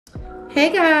Hey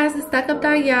guys, it's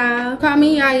STUCKUP.YA. Call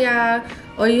me Yaya,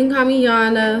 or you can call me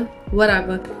Yana,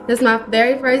 whatever. This is my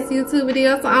very first YouTube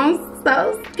video, so I'm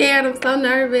so scared, I'm so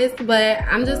nervous, but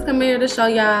I'm just coming here to show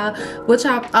y'all what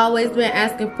y'all always been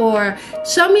asking for.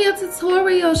 Show me a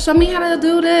tutorial, show me how to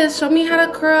do this, show me how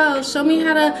to curl, show me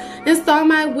how to install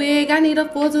my wig. I need a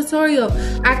full tutorial.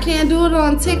 I can't do it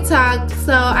on TikTok,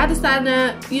 so I decided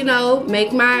to, you know,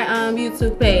 make my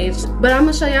YouTube page. But I'm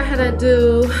gonna show y'all how to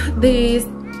do these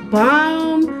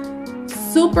bomb,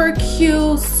 super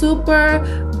cute, super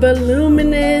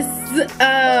voluminous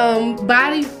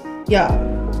body, y'all.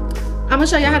 I'm gonna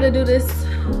show y'all how to do this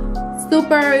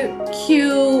super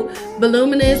cute,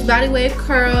 voluminous body wave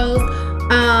curls.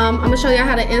 I'm gonna show y'all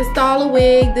how to install a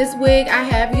wig. This wig I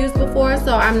have used before,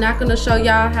 so I'm not gonna show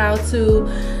y'all how to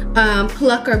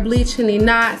pluck or bleach any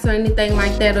knots or anything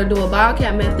like that, or do a ball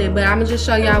cap method, but I'm gonna just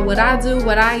show y'all what I do,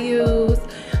 what I use,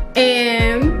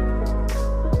 and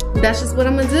that's just what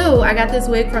I'm gonna do. I got this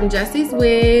wig from Jessie's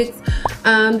Wigs.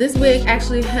 This wig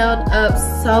actually held up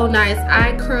so nice.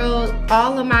 I curled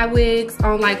all of my wigs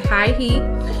on like high heat.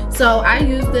 So I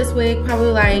used this wig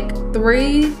probably like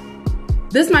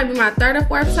this might be my third or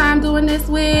fourth time doing this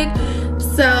wig.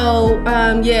 So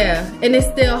yeah, and it's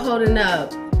still holding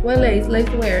up. What lace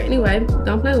to wear? Anyway,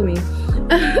 don't play with me.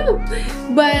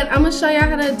 But I'm gonna show y'all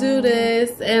how to do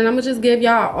this, and I'm gonna just give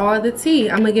y'all all the tea.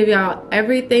 I'm gonna give y'all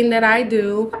everything that I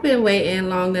do. I've been waiting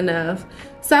long enough,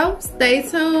 so stay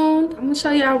tuned. I'm gonna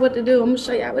show y'all what to do. I'm gonna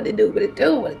show y'all what to do,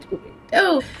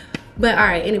 But all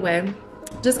right, anyway,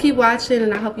 just keep watching,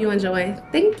 and I hope you enjoy.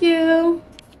 Thank you.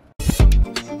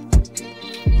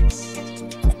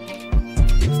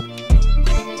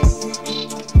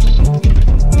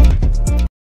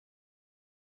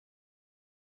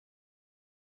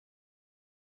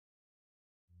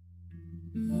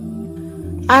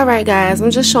 Alright guys,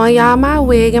 I'm just showing y'all my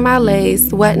wig and my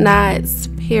lace, whatnots,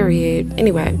 period.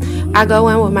 Anyway, I go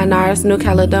in with my NARS New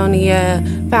Caledonia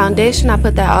foundation. I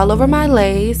put that all over my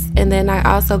lace, and then I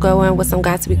also go in with some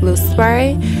Got To Be glue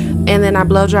spray, and then I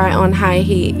blow dry on high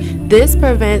heat. This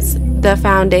prevents the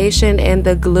foundation and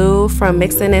the glue from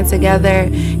mixing in together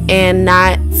and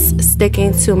not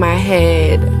sticking to my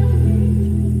head.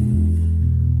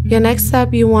 Your next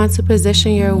step, you want to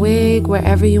position your wig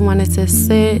wherever you want it to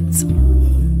sit.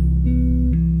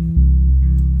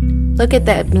 Look at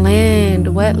that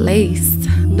blend, wet lace.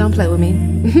 Don't play with me.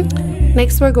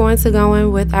 Next, we're going to go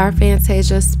in with our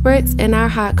Fantasia spritz and our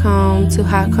hot comb to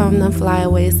hot comb the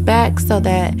flyaways back so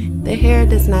that the hair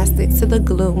does not stick to the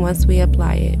glue once we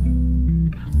apply it.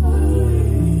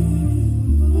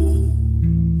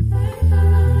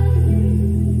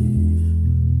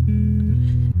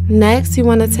 Next, you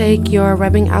want to take your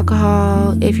rubbing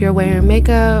alcohol. If you're wearing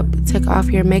makeup, take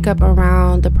off your makeup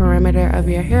around the perimeter of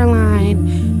your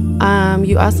hairline.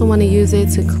 You also want to use it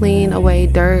to clean away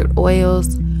dirt,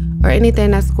 oils, or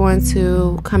anything that's going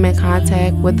to come in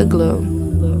contact with the glue.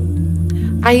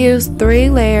 I use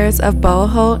 3 layers of Bold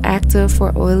Hold Active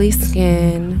for oily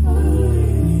skin.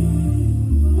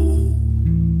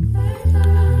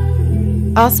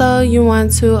 Also, you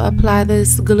want to apply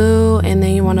this glue, and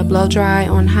then you want to blow dry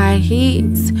on high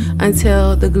heat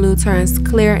until the glue turns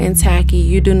clear and tacky.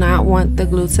 You do not want the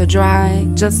glue to dry,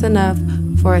 just enough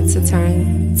for it to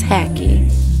turn tacky.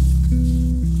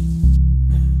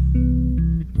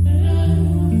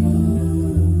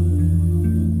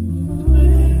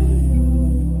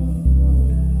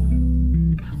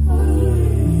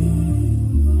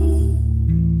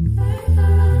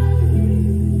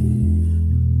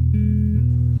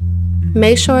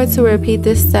 Make sure to repeat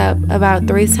this step about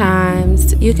 3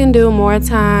 times. You can do more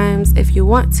times if you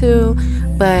want to,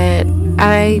 but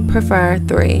I prefer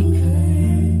 3.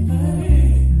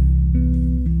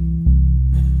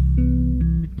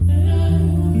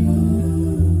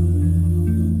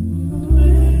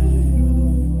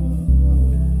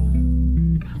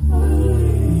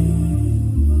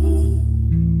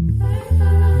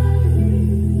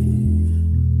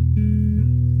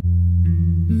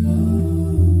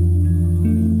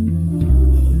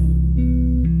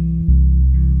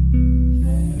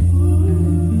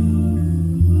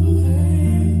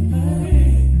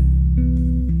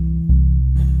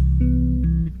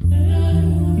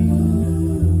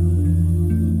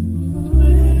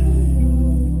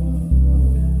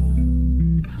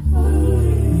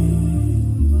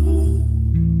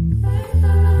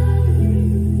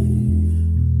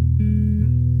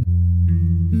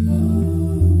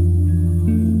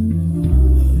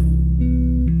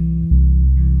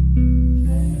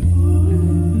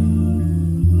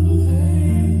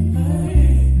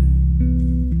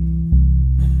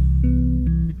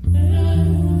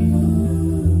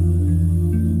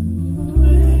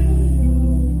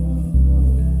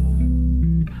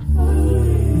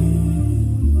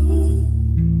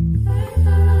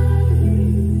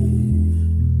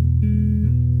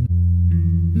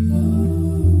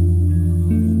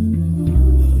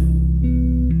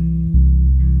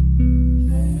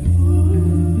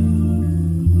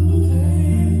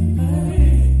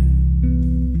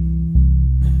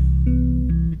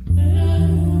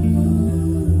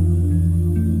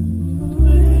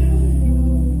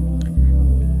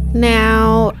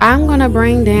 Now I'm gonna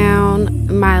bring down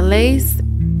my lace.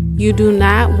 You do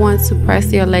not want to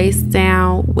press your lace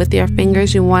down with your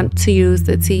fingers. You want to use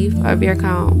the teeth of your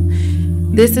comb.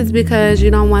 This is because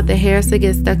you don't want the hairs to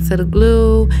get stuck to the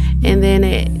glue, and then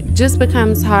it just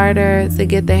becomes harder to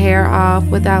get the hair off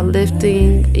without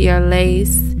lifting your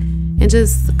lace and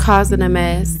just causing a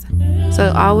mess.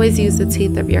 So always use the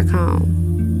teeth of your comb.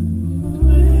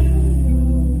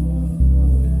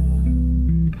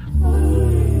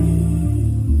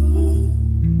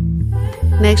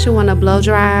 Next, you want to blow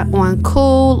dry on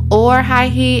cool or high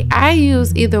heat. I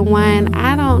use either one.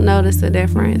 I don't notice a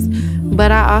difference,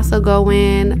 but I also go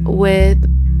in with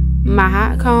my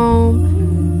hot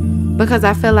comb because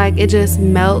I feel like it just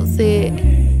melts it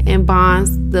and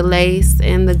bonds the lace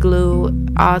and the glue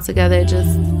all together.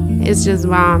 It's just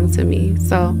bomb to me.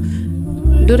 So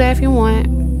do that if you want.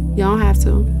 You don't have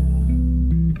to.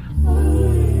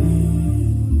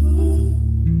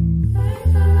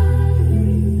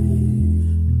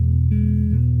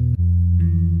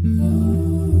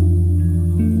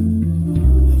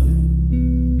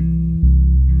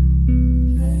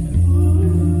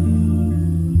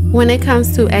 When it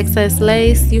comes to excess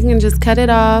lace, you can just cut it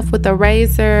off with a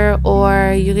razor,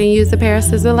 or you can use a pair of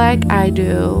scissors like I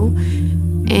do,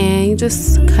 and you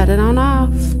just cut it on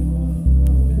off.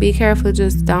 Be careful,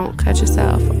 just don't cut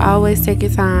yourself. Always take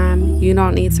your time. You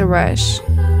don't need to rush.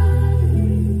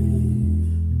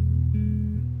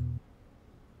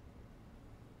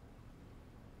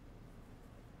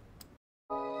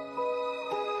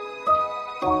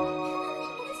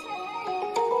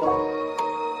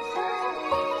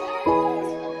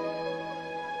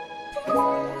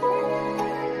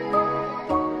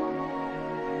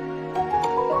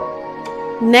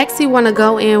 Next, you want to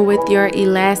go in with your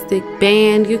elastic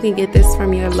band. You can get this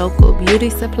from your local beauty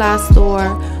supply store,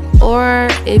 or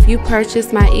if you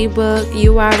purchase my ebook,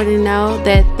 you already know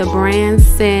that the brands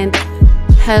send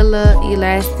hella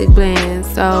elastic bands.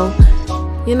 So,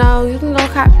 you know, you can go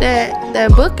cop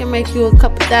that book and make you a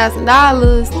couple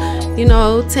 $1,000, you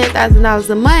know, $10,000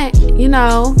 a month. You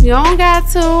know, you don't got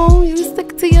to. You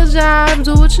stick to your job,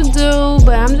 do what you do,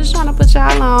 but I'm just trying to put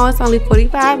y'all on. It's only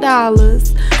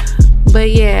 $45.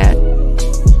 But yeah,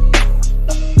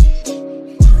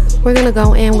 we're gonna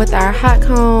go in with our hot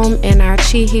comb and our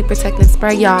Chi heat protecting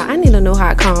spray. Y'all, I need a new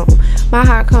hot comb. My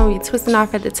hot comb, you twisting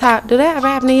off at the top. Do that ever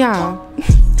happen to y'all?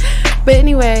 But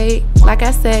anyway, like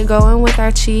I said, go in with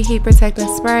our Chi heat protecting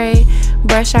spray,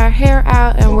 brush our hair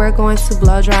out, and we're going to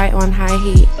blow dry on high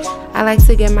heat. I like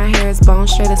to get my hair as bone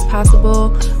straight as possible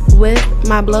with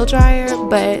my blow dryer,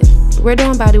 but we're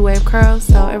doing body wave curls,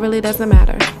 so it really doesn't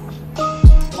matter.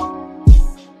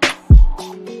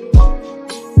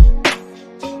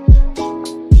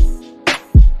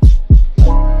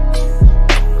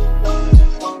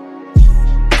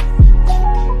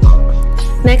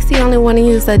 Next, you only want to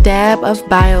use a dab of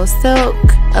Bio Silk.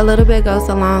 A little bit goes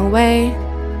a long way.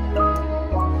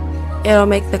 It'll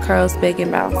make the curls big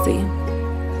and bouncy.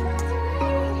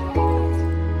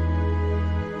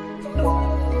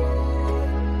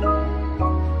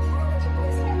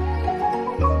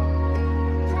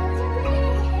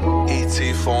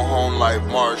 ET phone home like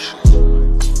Martian.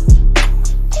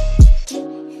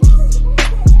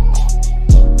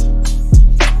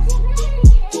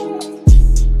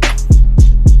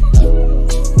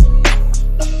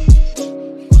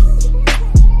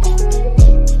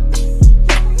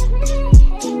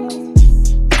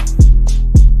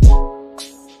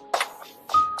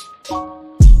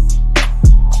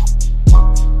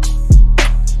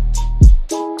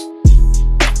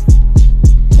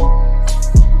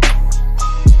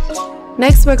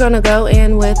 Next, we're going to go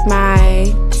in with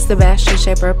my Sebastian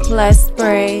Shaper Plus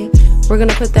spray. We're going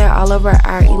to put that all over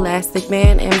our elastic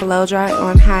band and blow dry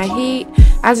on high heat.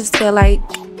 I just feel like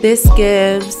this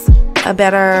gives a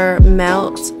better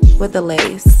melt with the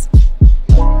lace.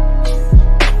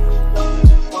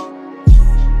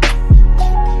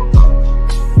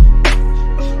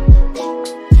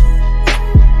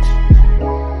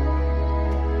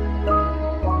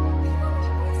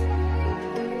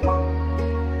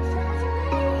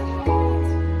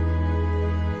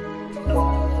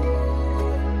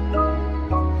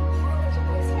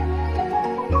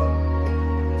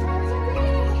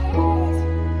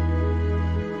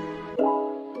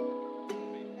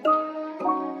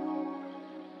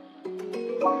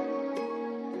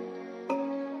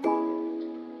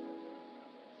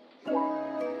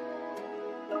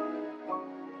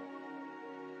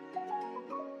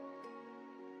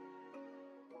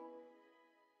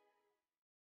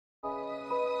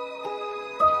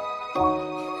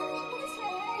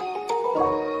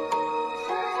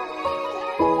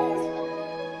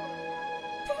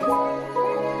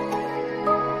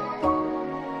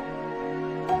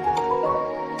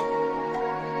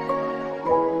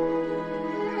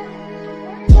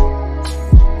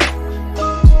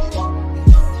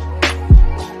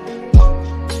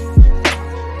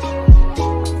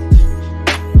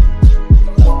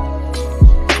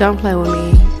 Don't play with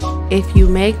me. If you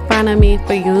make fun of me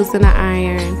for using an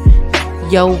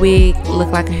iron, your wig look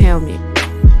like a helmet.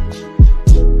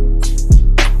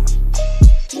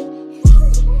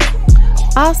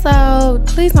 Also,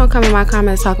 please don't come in my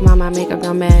comments talking about my makeup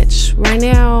don't match. Right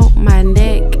now, my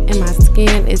neck and my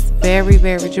skin is very,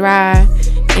 very dry,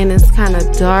 and it's kind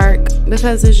of dark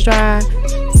because it's dry.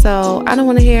 So I don't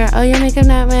want to hear, oh, your makeup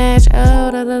not match, oh,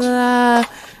 da da da da.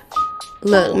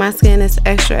 Look, my skin is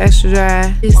extra, extra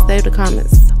dry. Please save the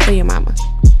comments for your mama.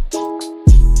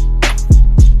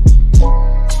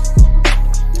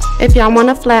 If y'all want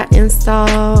a flat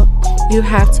install, you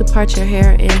have to part your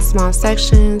hair in small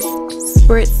sections,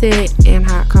 spritz it, and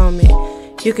hot comb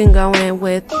it. You can go in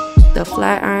with the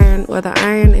flat iron or the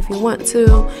iron if you want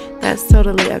to. That's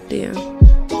totally up to you.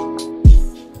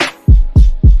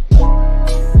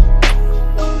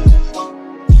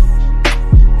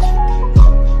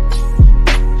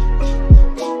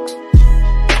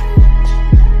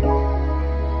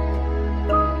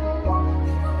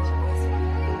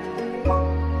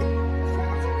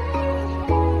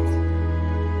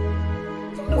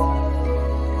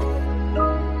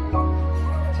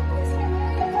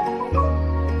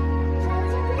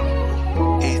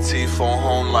 Phone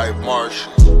home like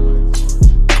Martian.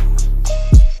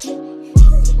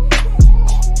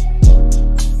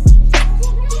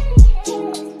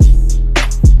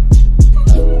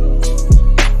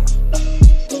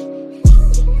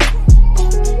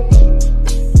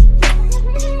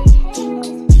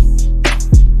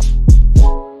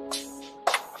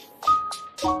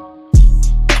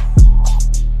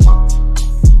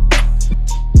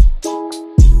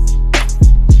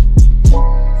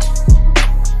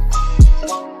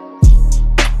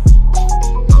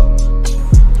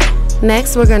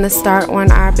 Next, we're going to start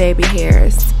on our baby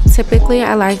hairs. Typically,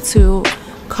 I like to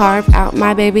carve out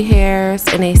my baby hairs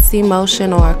in a C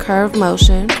motion or a curve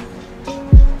motion.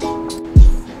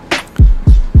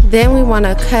 Then we want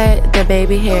to cut the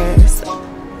baby hairs.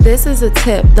 This is a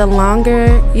tip. The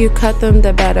longer you cut them,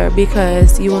 the better,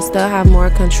 because you will still have more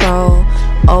control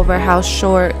over how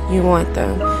short you want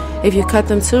them. If you cut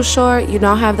them too short, you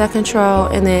don't have that control,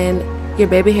 and then your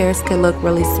baby hairs can look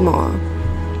really small.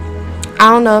 I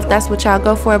don't know if that's what y'all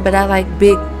go for, but I like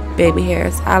big baby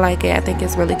hairs. I like it. I think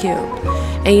it's really cute.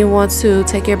 And you want to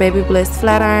take your Baby Bliss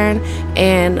flat iron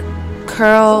and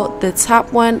curl the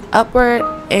top one upward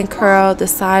and curl the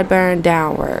sideburn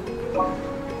downward.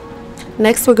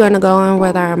 Next, we're going to go in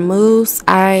with our mousse.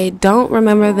 I don't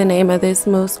remember the name of this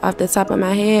mousse off the top of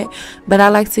my head, but I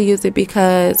like to use it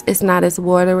because it's not as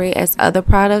watery as other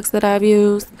products that I've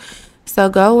used. So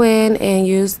go in and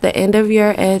use the end of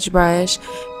your edge brush,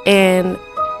 and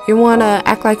you want to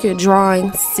act like you're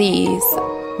drawing C's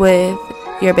with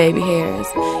your baby hairs.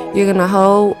 You're going to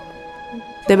hold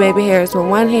the baby hairs with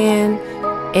one hand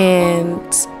and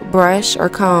brush or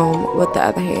comb with the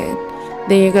other hand.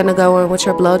 Then you're going to go in with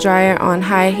your blow dryer on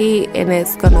high heat, and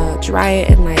it's going to dry it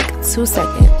in like 2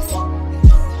 seconds.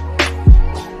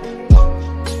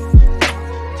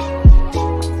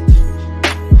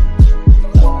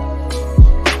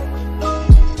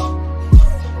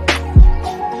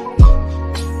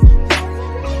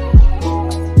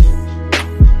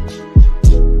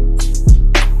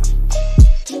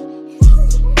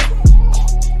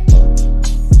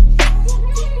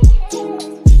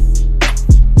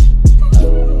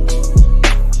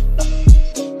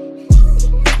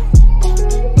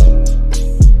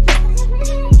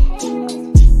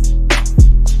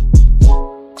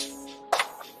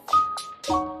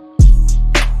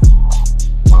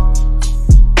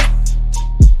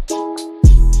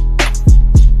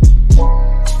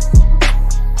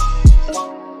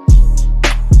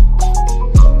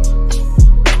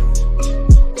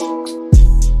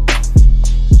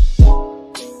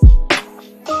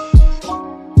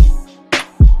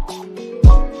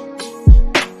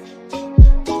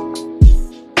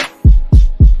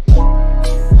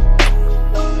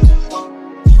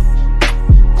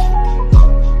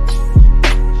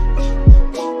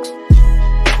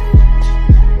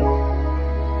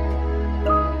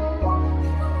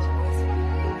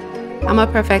 I'm a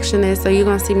perfectionist, so you're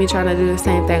gonna see me trying to do the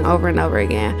same thing over and over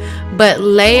again. But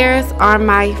layers are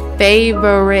my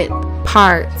favorite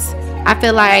parts. I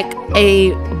feel like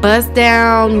a bust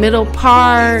down middle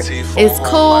part is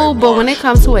cool, but when it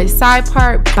comes to a side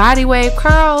part, body wave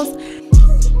curls,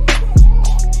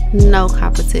 no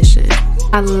competition.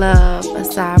 I love a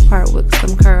side part with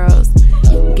some curls.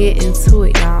 Get into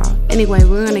it, y'all. Anyway,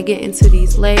 we're gonna get into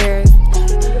these layers.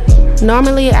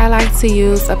 Normally, I like to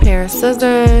use a pair of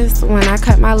scissors when I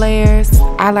cut my layers.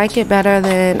 I like it better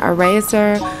than a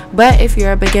razor, but if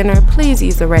you're a beginner, please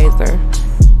use a razor.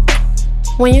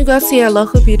 When you go to your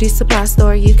local beauty supply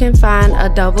store, you can find a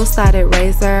double-sided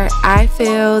razor. I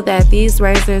feel that these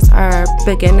razors are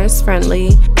beginners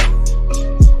friendly.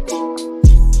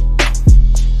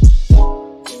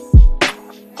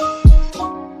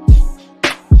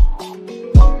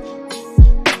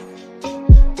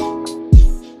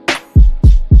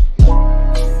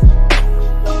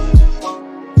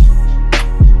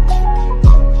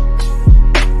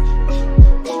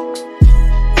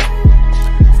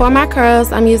 For my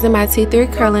curls, I'm using my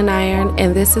T3 curling iron,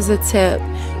 and this is a tip.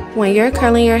 When you're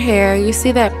curling your hair, you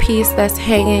see that piece that's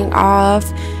hanging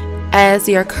off as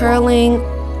you're curling.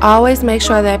 Always make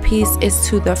sure that piece is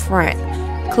to the front,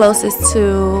 closest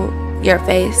to your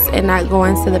face and not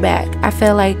going to the back. I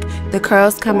feel like the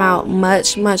curls come out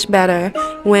much better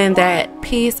when that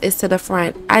piece is to the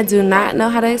front. I do not know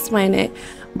how to explain it,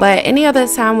 but any other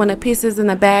time when the piece is in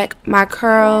the back, my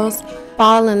curls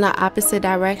fall in the opposite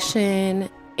direction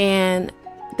and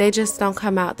they just don't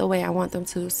come out the way I want them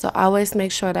to. So always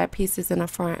make sure that piece is in the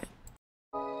front.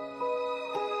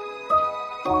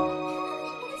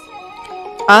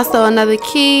 Also, another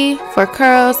key for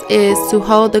curls is to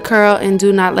hold the curl and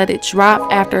do not let it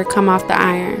drop after it come off the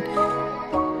iron.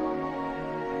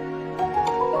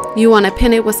 You want to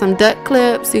pin it with some duck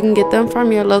clips. You can get them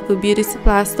from your local beauty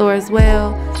supply store as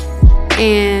well.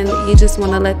 And you just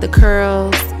want to let the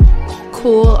curls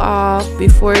cool off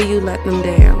before you let them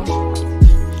down.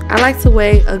 I like to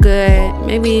wait a good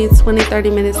maybe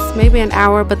 20-30 minutes, maybe an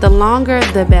hour, but the longer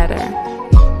the better.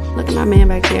 Look at my man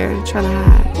back there trying to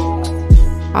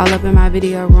hide. All up in my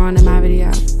video, ruining my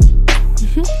video.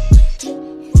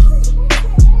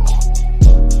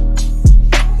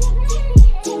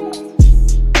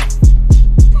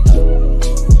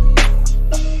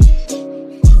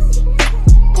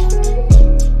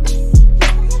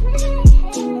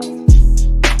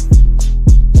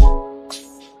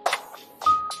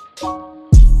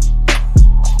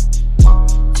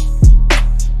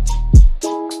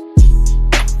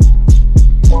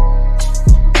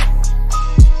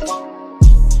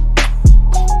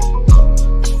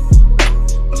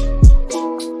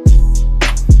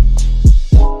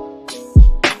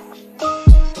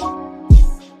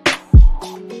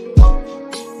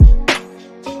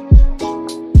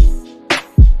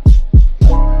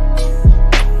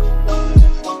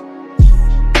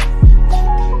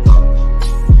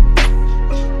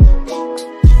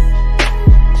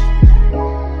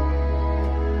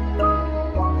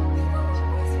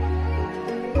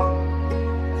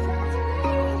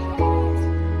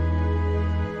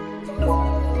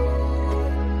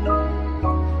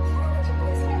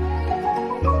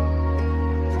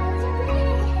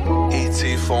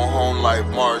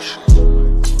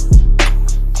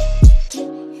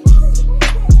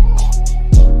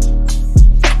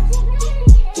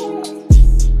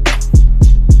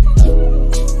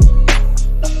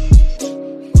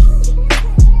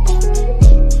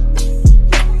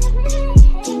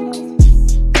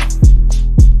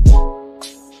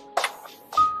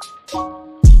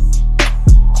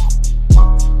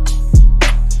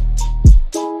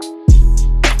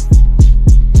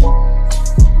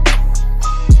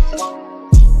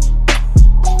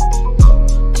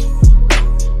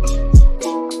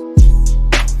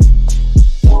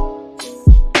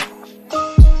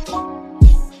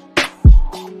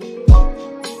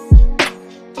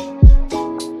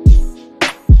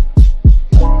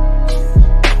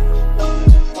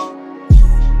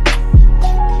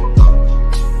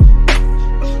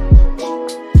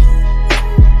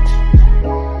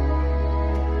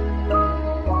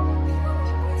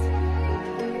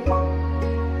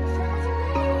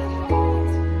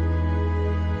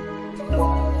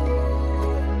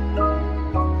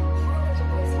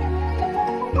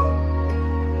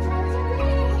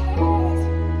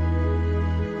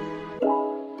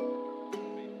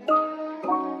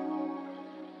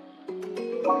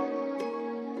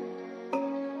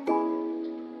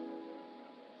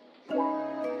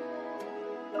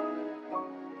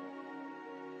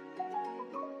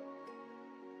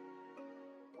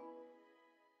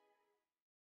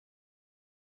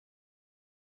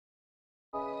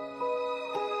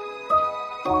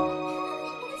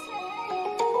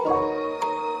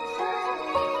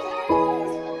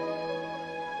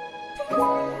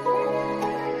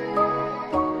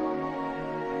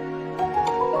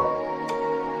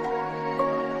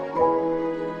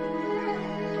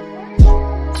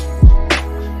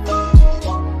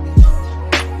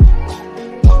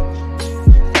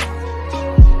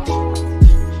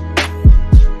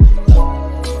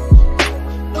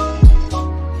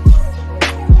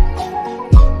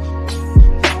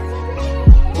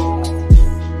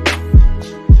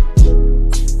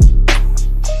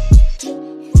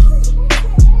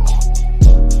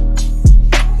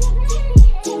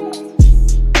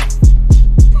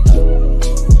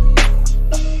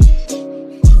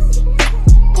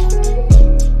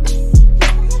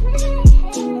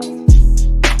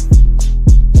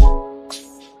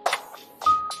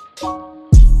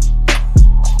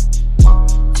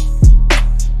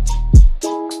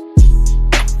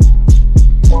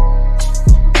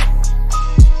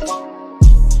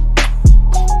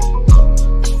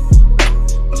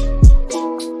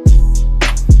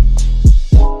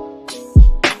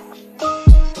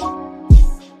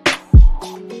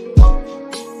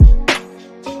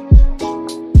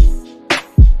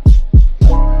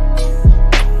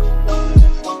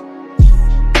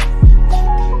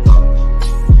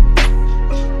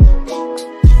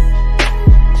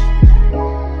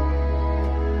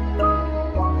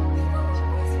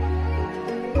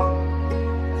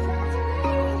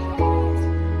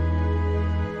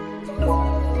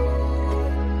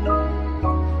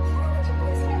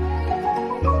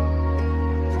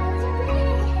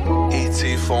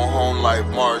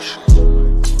 Martian.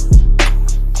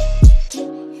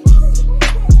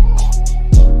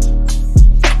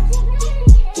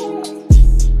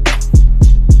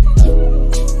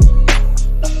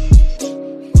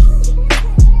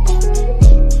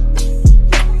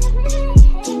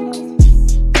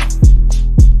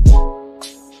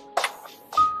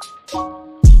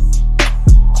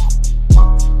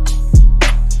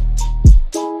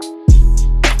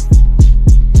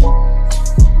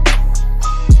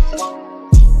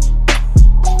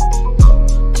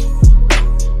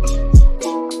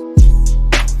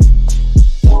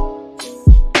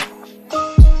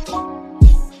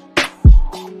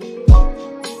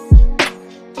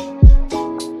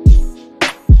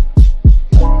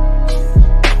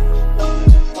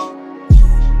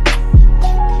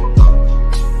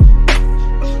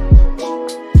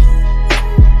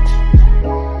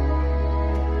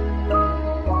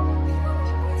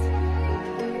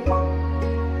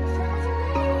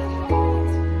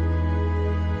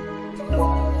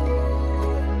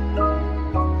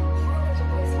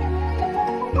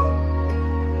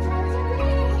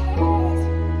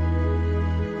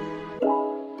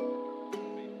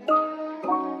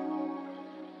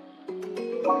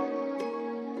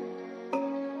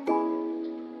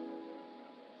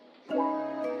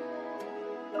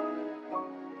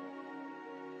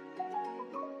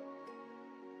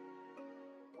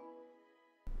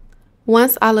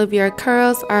 Once all of your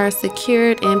curls are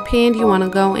secured and pinned, you want to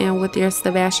go in with your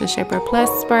Sebastian Shaper Plus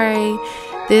spray.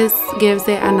 This gives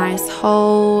it a nice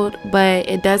hold, but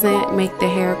it doesn't make the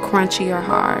hair crunchy or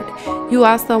hard. You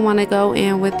also want to go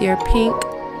in with your pink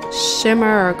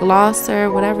shimmer or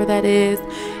glosser, whatever that is,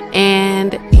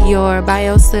 and your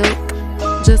Bio Silk,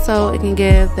 just so it can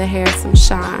give the hair some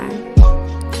shine.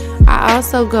 I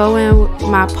also go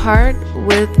in my part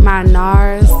with my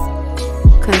NARS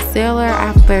concealer.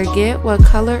 I forget what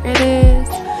color it is,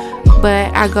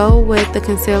 but I go with the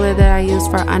concealer that I use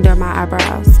for under my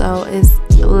eyebrows, so it's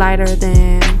lighter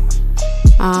than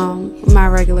my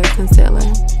regular concealer.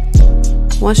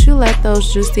 Once you let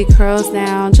those juicy curls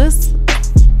down, just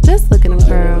look at them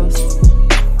curls.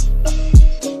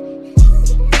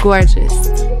 Gorgeous.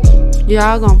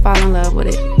 Y'all gonna fall in love with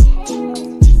it.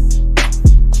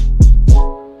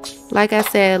 Like I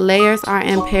said, layers are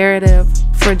imperative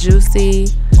for juicy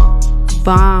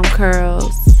bomb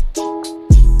curls.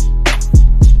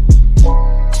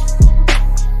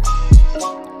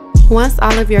 Once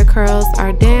all of your curls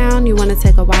are down, you want to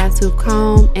take a wide tooth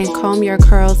comb and comb your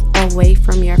curls away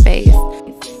from your face.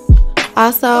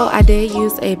 Also, I did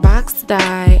use a box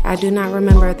dye. I do not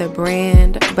remember the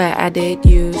brand, but I did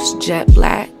use jet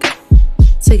black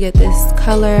to get this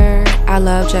color. I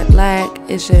love jet black.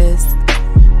 It's just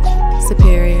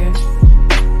superior.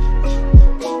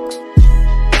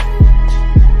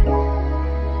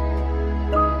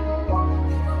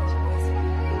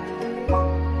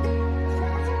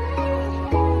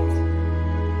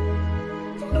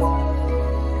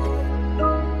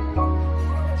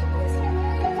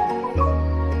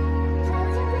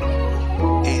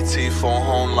 Phone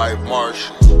home like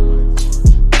Martian.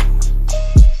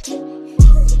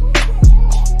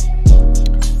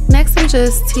 Next, I'm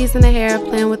just teasing the hair,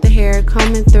 playing with the hair,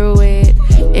 combing through it.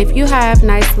 If you have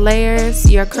nice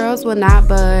layers, your curls will not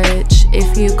budge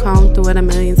if you comb through it a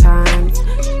million times.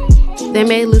 They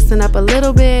may loosen up a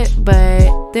little bit,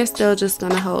 but they're still just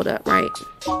gonna hold up right.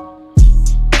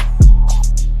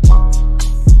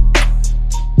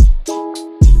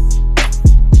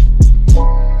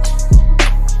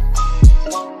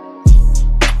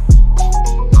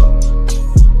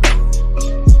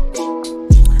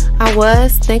 I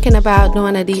was thinking about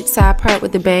doing a deep side part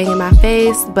with the bang in my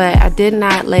face, but I did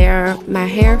not layer my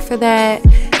hair for that,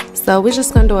 so we're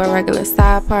just gonna do a regular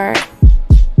side part.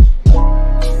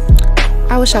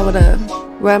 I wish I would have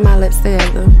rubbed my lips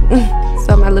together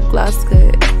so my lip gloss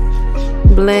could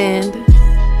blend,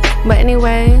 but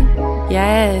anyway,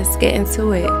 yes, get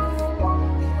into it.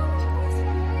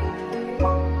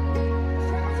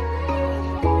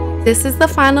 This is the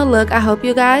final look. I hope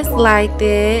you guys liked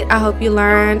it. I hope you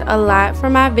learned a lot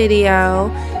from my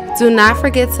video. Do not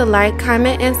forget to like,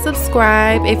 comment, and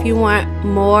subscribe if you want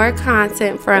more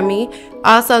content from me.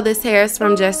 Also, this hair is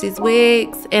from Jessie's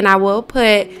Wigs, and I will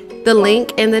put the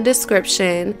link in the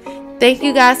description. Thank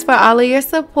you guys for all of your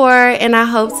support, and I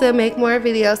hope to make more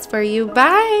videos for you.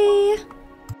 Bye!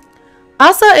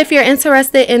 Also, if you're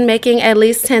interested in making at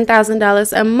least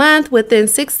 $10,000 a month within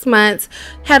 6 months,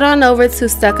 head on over to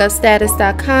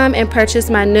STUCKUP.YA and purchase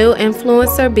my new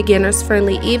Influencer Beginners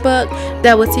Friendly ebook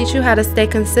that will teach you how to stay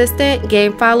consistent,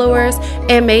 gain followers,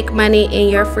 and make money in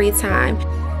your free time.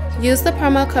 Use the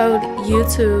promo code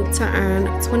YouTube to earn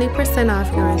 20%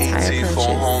 off your entire ET for purchase.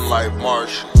 home like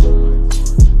Martian.